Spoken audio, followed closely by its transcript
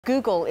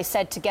Google is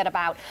said to get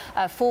about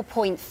a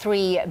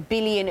 4.3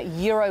 billion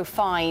euro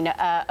fine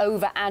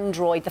over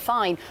Android. The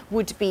fine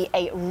would be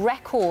a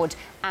record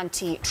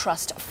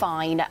antitrust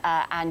fine,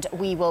 and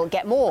we will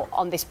get more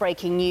on this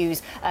breaking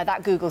news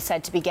that Google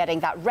said to be getting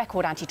that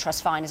record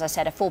antitrust fine, as I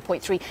said, a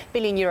 4.3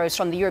 billion euros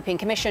from the European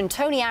Commission.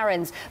 Tony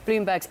Ahrens,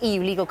 Bloomberg's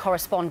EU legal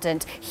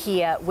correspondent,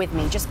 here with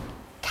me. Just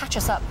catch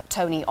us up,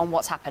 Tony, on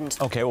what's happened.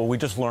 OK, well, we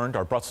just learned,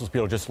 our Brussels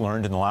Bureau just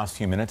learned in the last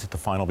few minutes that the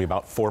fine will be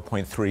about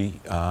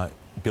 4.3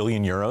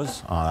 billion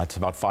euros. That's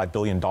about $5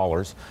 billion,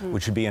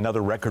 which would be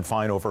another record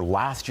fine over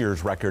last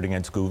year's record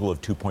against Google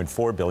of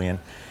 2.4 billion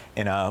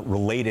in a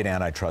related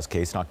antitrust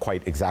case, not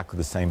quite exactly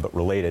the same, but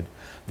related.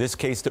 This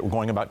case that we're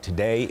going about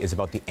today is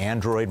about the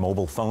Android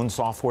mobile phone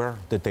software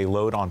that they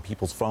load on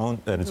people's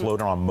phone, that is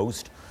loaded on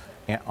most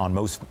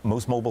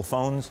mobile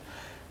phones,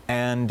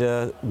 and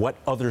what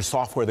other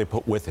software they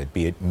put with it,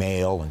 be it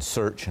mail and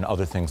search and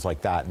other things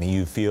like that. And the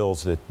EU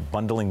feels that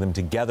bundling them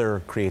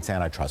together creates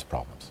antitrust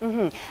problems.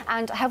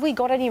 And have we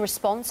got any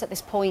response at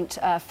this point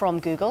from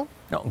Google?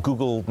 No,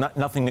 Google,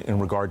 nothing in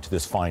regard to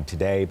this fine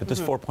today, but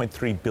this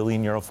 4.3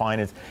 billion euro fine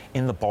is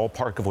in the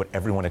ballpark of what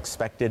everyone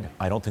expected.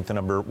 I don't think the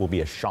number will be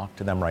a shock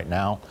to them right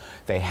now.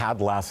 They had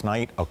last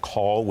night a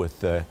call with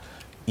the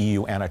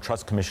EU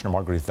Antitrust Commissioner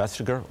Margrethe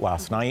Vestager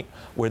last night,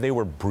 where they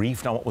were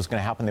briefed on what was going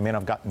to happen. They may not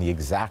have gotten the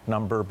exact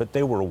number, but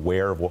they were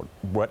aware of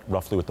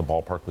roughly what the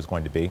ballpark was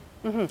going to be.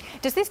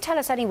 Does this tell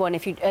us anything,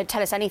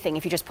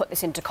 if you just put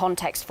this into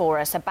context for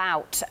us,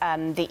 about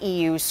the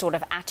EU's sort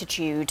of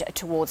attitude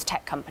towards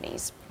tech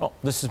companies? Well,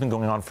 this has been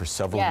going on for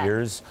several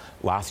years.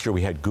 Last year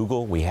we had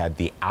Google, we had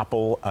the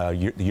Apple,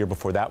 the year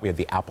before that we had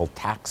the Apple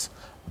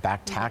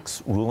back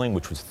tax ruling,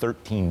 which was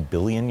 13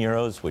 billion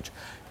euros, which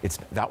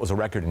that was a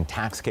record in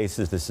tax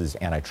cases. This is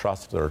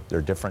antitrust.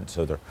 They're different,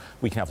 so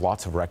we can have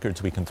lots of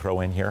records we can throw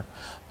in here.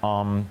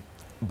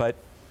 But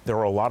there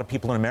are a lot of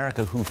people in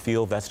America who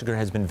feel Vestager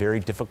has been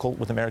very difficult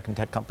with American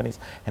tech companies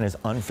and has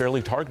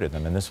unfairly targeted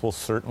them, and this will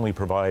certainly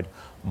provide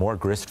more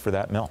grist for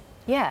that mill.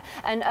 Yeah,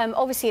 and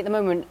obviously at the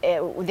moment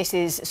this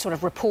is sort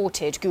of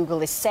reported.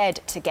 Google is said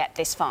to get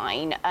this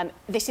fine.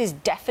 This is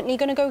definitely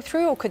going to go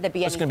through, or could there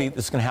be any?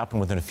 This is going to happen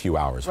within a few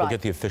hours. Right. We'll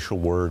get the official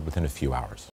word within a few hours.